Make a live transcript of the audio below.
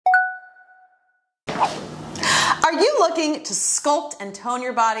Are you looking to sculpt and tone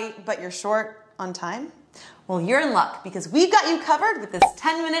your body, but you're short on time? Well, you're in luck because we've got you covered with this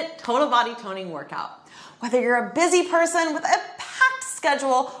 10-minute total body toning workout. Whether you're a busy person with a packed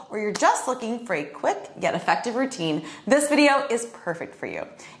schedule or you're just looking for a quick yet effective routine, this video is perfect for you.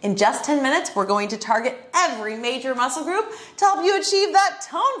 In just 10 minutes, we're going to target every major muscle group to help you achieve that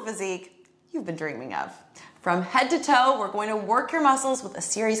toned physique you've been dreaming of. From head to toe, we're going to work your muscles with a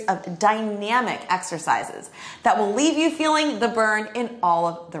series of dynamic exercises that will leave you feeling the burn in all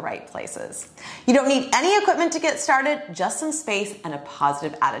of the right places. You don't need any equipment to get started, just some space and a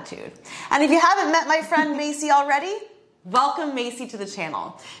positive attitude. And if you haven't met my friend Macy already, welcome Macy to the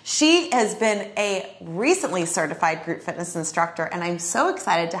channel. She has been a recently certified group fitness instructor, and I'm so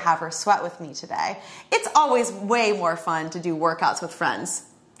excited to have her sweat with me today. It's always way more fun to do workouts with friends.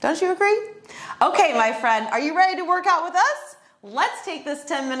 Don't you agree? Okay, my friend, are you ready to work out with us? Let's take this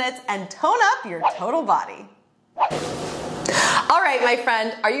 10 minutes and tone up your total body. All right, my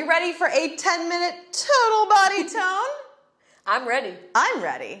friend, are you ready for a 10-minute total body tone? I'm ready. I'm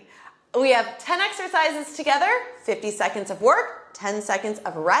ready. We have 10 exercises together, 50 seconds of work, 10 seconds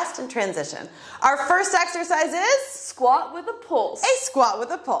of rest and transition. Our first exercise is Squat with a pulse. a squat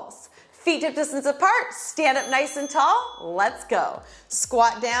with a pulse. Feet hip distance apart, stand up nice and tall, let's go.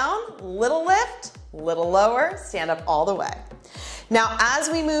 Squat down, little lift, little lower, stand up all the way. Now,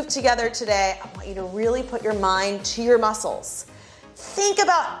 as we move together today, I want you to really put your mind to your muscles. Think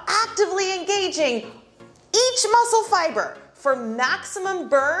about actively engaging each muscle fiber for maximum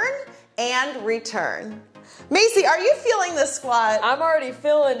burn and return. Macy, are you feeling this squat? I'm already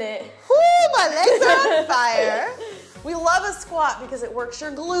feeling it. Woo, my legs are on fire. We love a squat because it works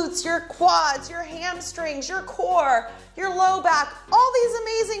your glutes, your quads, your hamstrings, your core, your low back, all these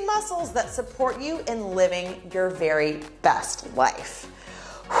amazing muscles that support you in living your very best life.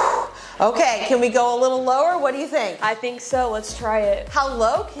 Okay, can we go a little lower? What do you think? I think so. Let's try it. How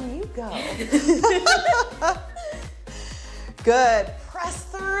low can you go? Good. Press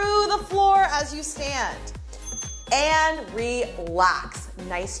through the floor as you stand. And relax.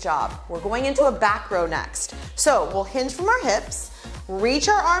 Nice job. We're going into a back row next. So we'll hinge from our hips, reach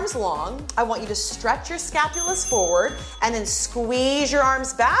our arms long. I want you to stretch your scapulas forward and then squeeze your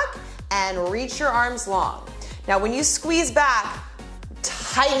arms back and reach your arms long. Now when you squeeze back,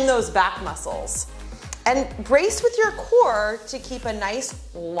 tighten those back muscles and brace with your core to keep a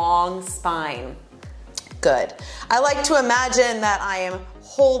nice long spine. Good. I like to imagine that I am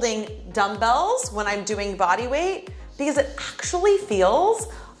holding dumbbells when I'm doing body weight because it actually feels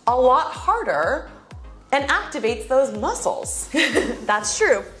a lot harder and activates those muscles. That's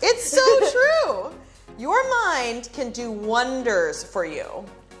true. It's so true. Your mind can do wonders for you.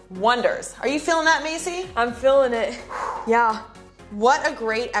 Wonders. Are you feeling that, Macy? I'm feeling it. Yeah. What a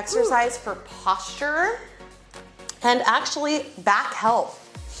great exercise for posture and actually back health.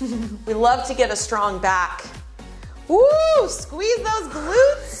 We love to get a strong back. Woo! Squeeze those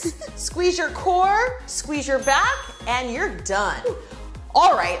glutes, squeeze your core, squeeze your back, and you're done.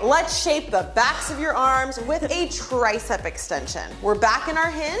 All right, let's shape the backs of your arms with a tricep extension. We're back in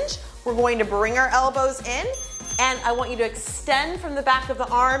our hinge. We're going to bring our elbows in, and I want you to extend from the back of the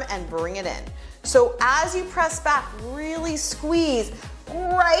arm and bring it in. So as you press back, really squeeze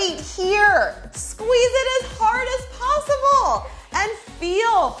right here. Squeeze it as hard as possible and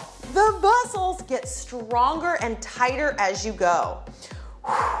feel the muscles get stronger and tighter as you go.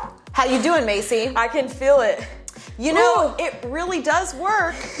 How you doing, Macy? I can feel it. You know, it really does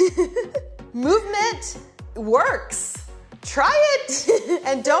work. Movement works. Try it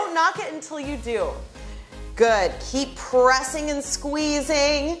and don't knock it until you do. Good. Keep pressing and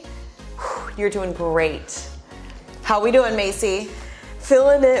squeezing. You're doing great. How we doing, Macy?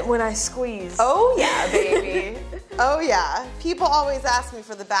 Feeling it when I squeeze. Oh yeah, baby. Oh yeah. People always ask me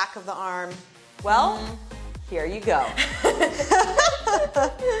for the back of the arm. Well, here you go.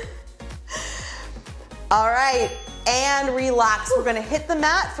 All right, and relax. We're gonna hit the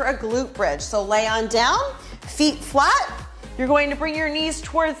mat for a glute bridge. So lay on down, feet flat. You're going to bring your knees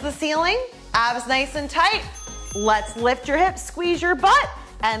towards the ceiling, abs nice and tight. Let's lift your hips, squeeze your butt,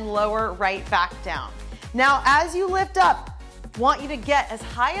 and lower right back down. Now, as you lift up, want you to get as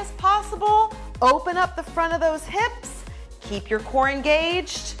high as possible, open up the front of those hips, keep your core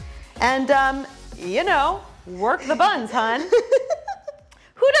engaged, and you know, work the buns, hun.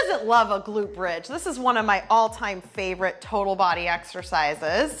 Who doesn't love a glute bridge? This is one of my all-time favorite total body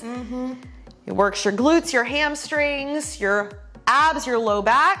exercises. It works your glutes, your hamstrings, your abs, your low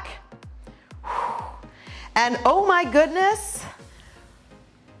back. And oh my goodness,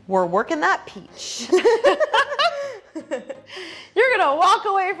 we're working that peach. You're gonna walk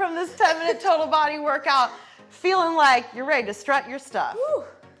away from this 10-minute total body workout Feeling like you're ready to strut your stuff. Whew.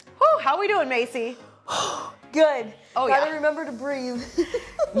 Whew, how we doing, Macy? Good. Oh, Gotta yeah. remember to breathe.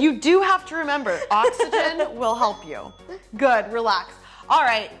 You do have to remember, oxygen will help you. Good, relax. All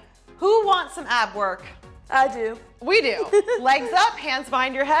right, who wants some ab work? I do. We do. Legs up, hands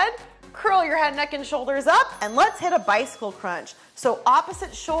behind your head, curl your head, neck, and shoulders up, and let's hit a bicycle crunch. So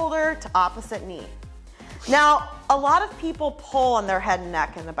opposite shoulder to opposite knee. Now, a lot of people pull on their head and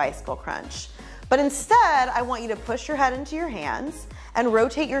neck in the bicycle crunch, but instead, I want you to push your head into your hands and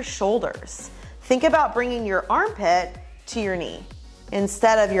rotate your shoulders. Think about bringing your armpit to your knee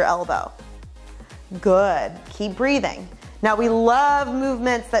instead of your elbow. Good, keep breathing. Now we love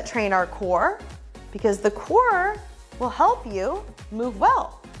movements that train our core because the core will help you move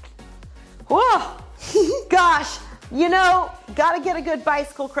well. Whoa, gosh, you know, gotta get a good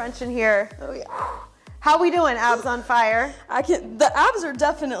bicycle crunch in here. Oh yeah. How we doing, abs on fire? The abs are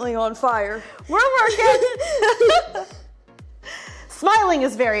definitely on fire. We're working. Smiling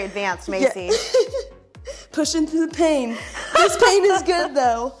is very advanced, Macy. Yeah. Pushing through the pain. This pain is good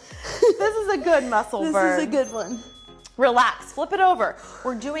though. This is a good muscle burn. This is a good one. Relax, flip it over.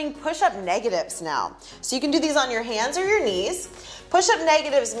 We're doing push-up negatives now. So you can do these on your hands or your knees. Push-up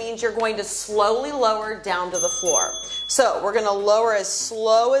negatives means you're going to slowly lower down to the floor. So we're gonna lower as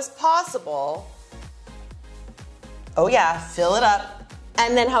slow as possible. Oh yeah, fill it up.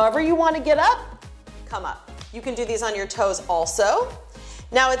 And then however you wanna get up, come up. You can do these on your toes also.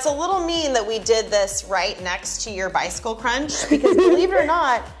 Now it's a little mean that we did this right next to your bicycle crunch because believe it or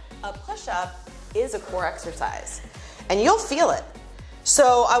not, a push-up is a core exercise and you'll feel it.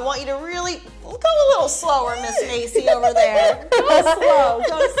 So I want you to really go a little slower, Miss Macy over there. Go slow,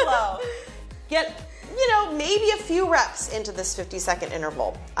 go slow. Get, you know, maybe a few reps into this 50-second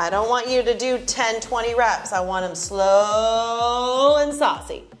interval. I don't want you to do 10, 20 reps. I want them slow and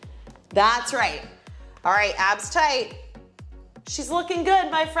saucy. That's right. All right, abs tight. She's looking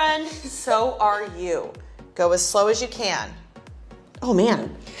good, my friend. So are you. Go as slow as you can. Oh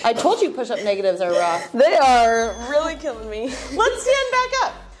man, I told you push-up negatives are rough. They are really killing me. Let's stand back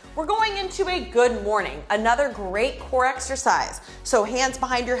up. We're going into a good morning, another great core exercise. So hands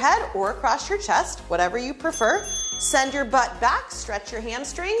behind your head or across your chest, whatever you prefer. Send your butt back, stretch your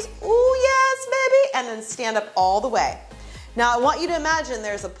hamstrings. Ooh, yes, baby. And then stand up all the way. Now I want you to imagine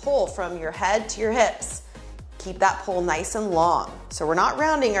there's a pull from your head to your hips. Keep that pull nice and long. So we're not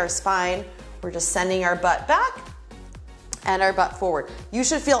rounding our spine, we're just sending our butt back and our butt forward. You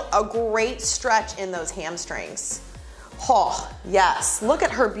should feel a great stretch in those hamstrings. Oh, yes. Look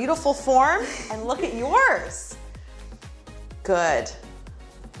at her beautiful form and look at yours. Good.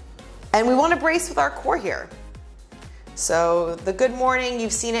 And we want to brace with our core here. So the good morning,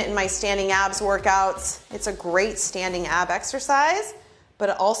 you've seen it in my standing abs workouts. It's a great standing ab exercise, but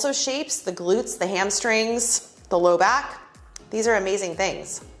it also shapes the glutes, the hamstrings, the low back. These are amazing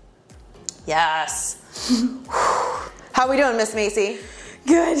things. Yes. How are we doing, Miss Macy?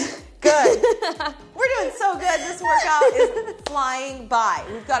 Good. Good. We're doing so good. This workout is flying by.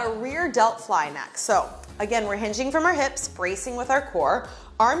 We've got a rear delt fly next. So again, we're hinging from our hips, bracing with our core.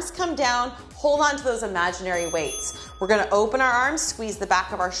 Arms come down, hold on to those imaginary weights. We're gonna open our arms, squeeze the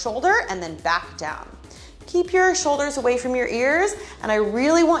back of our shoulder, and then back down. Keep your shoulders away from your ears, and I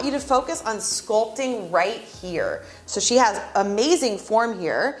really want you to focus on sculpting right here. So she has amazing form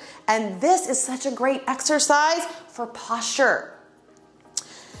here, and this is such a great exercise for posture.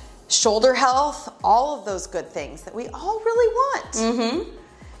 Shoulder health, all of those good things that we all really want.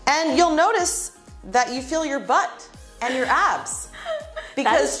 And you'll notice that you feel your butt and your abs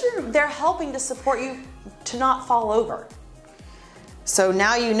because they're helping to support you to not fall over. So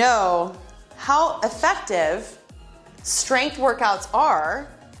now you know how effective strength workouts are,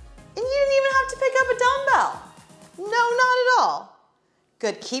 and you didn't even have to pick up a dumbbell. No, not at all.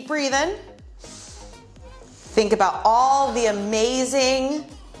 Good, keep breathing. Think about all the amazing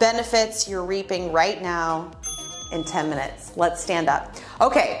benefits you're reaping right now in 10 minutes. Let's stand up.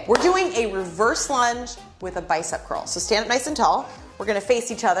 Okay, we're doing a reverse lunge with a bicep curl. So stand up nice and tall. We're gonna face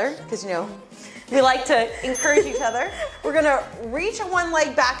each other, because you know, we like to encourage each other. We're gonna reach one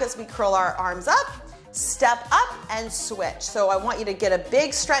leg back as we curl our arms up, step up and switch. So I want you to get a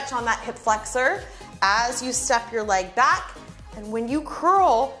big stretch on that hip flexor as you step your leg back. And when you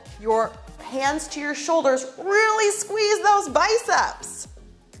curl your hands to your shoulders, really squeeze those biceps.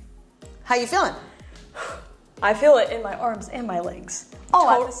 How you feeling? I feel it in my arms and my legs. All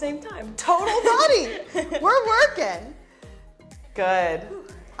at the same time. Total body. We're working. Good.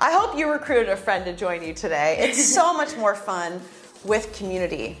 I hope you recruited a friend to join you today. It's so much more fun with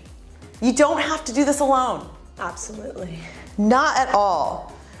community. You don't have to do this alone. Absolutely. Not at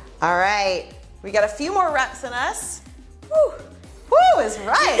all. All right. We got a few more reps in us. Woo, woo is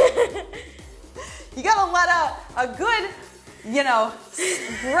right. You gotta let out a good,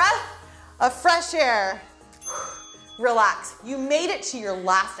 breath of fresh air. Relax. You made it to your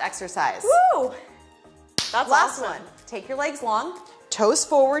last exercise. Woo! That's last awesome. one. Take your legs long, toes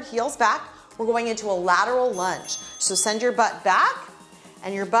forward, heels back. We're going into a lateral lunge. So send your butt back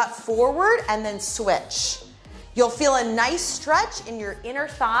and your butt forward and then switch. You'll feel a nice stretch in your inner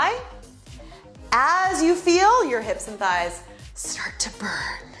thigh as you feel your hips and thighs start to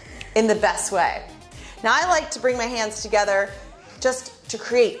burn in the best way. Now I like to bring my hands together just to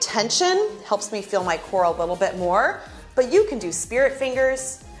create tension. Helps me feel my core a little bit more. But you can do spirit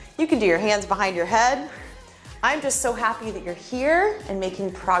fingers. You can do your hands behind your head. I'm just so happy that you're here and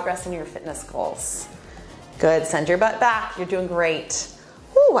making progress in your fitness goals. Good, send your butt back. You're doing great.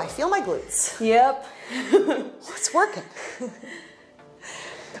 Ooh, I feel my glutes. Yep. It's working.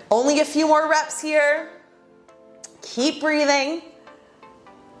 Only a few more reps here. Keep breathing.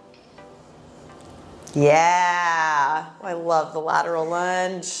 Yeah, I love the lateral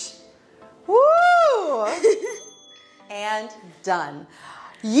lunge. Woo! And done.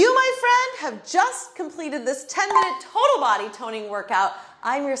 You, my friend, have just completed this 10-minute total body toning workout.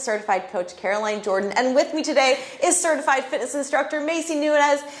 I'm your certified coach, Caroline Jordan, and with me today is certified fitness instructor, Macy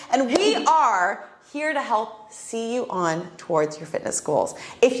Nunez, and we are here to help see you on towards your fitness goals.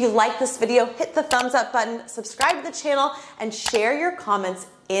 If you like this video, hit the thumbs up button, subscribe to the channel, and share your comments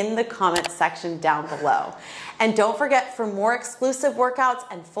in the comment section down below. And don't forget, for more exclusive workouts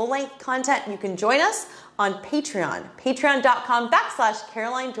and full-length content, you can join us on Patreon,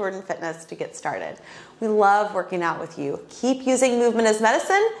 patreon.com/Caroline Jordan Fitness to get started. We love working out with you. Keep using movement as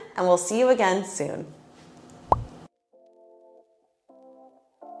medicine, and we'll see you again soon.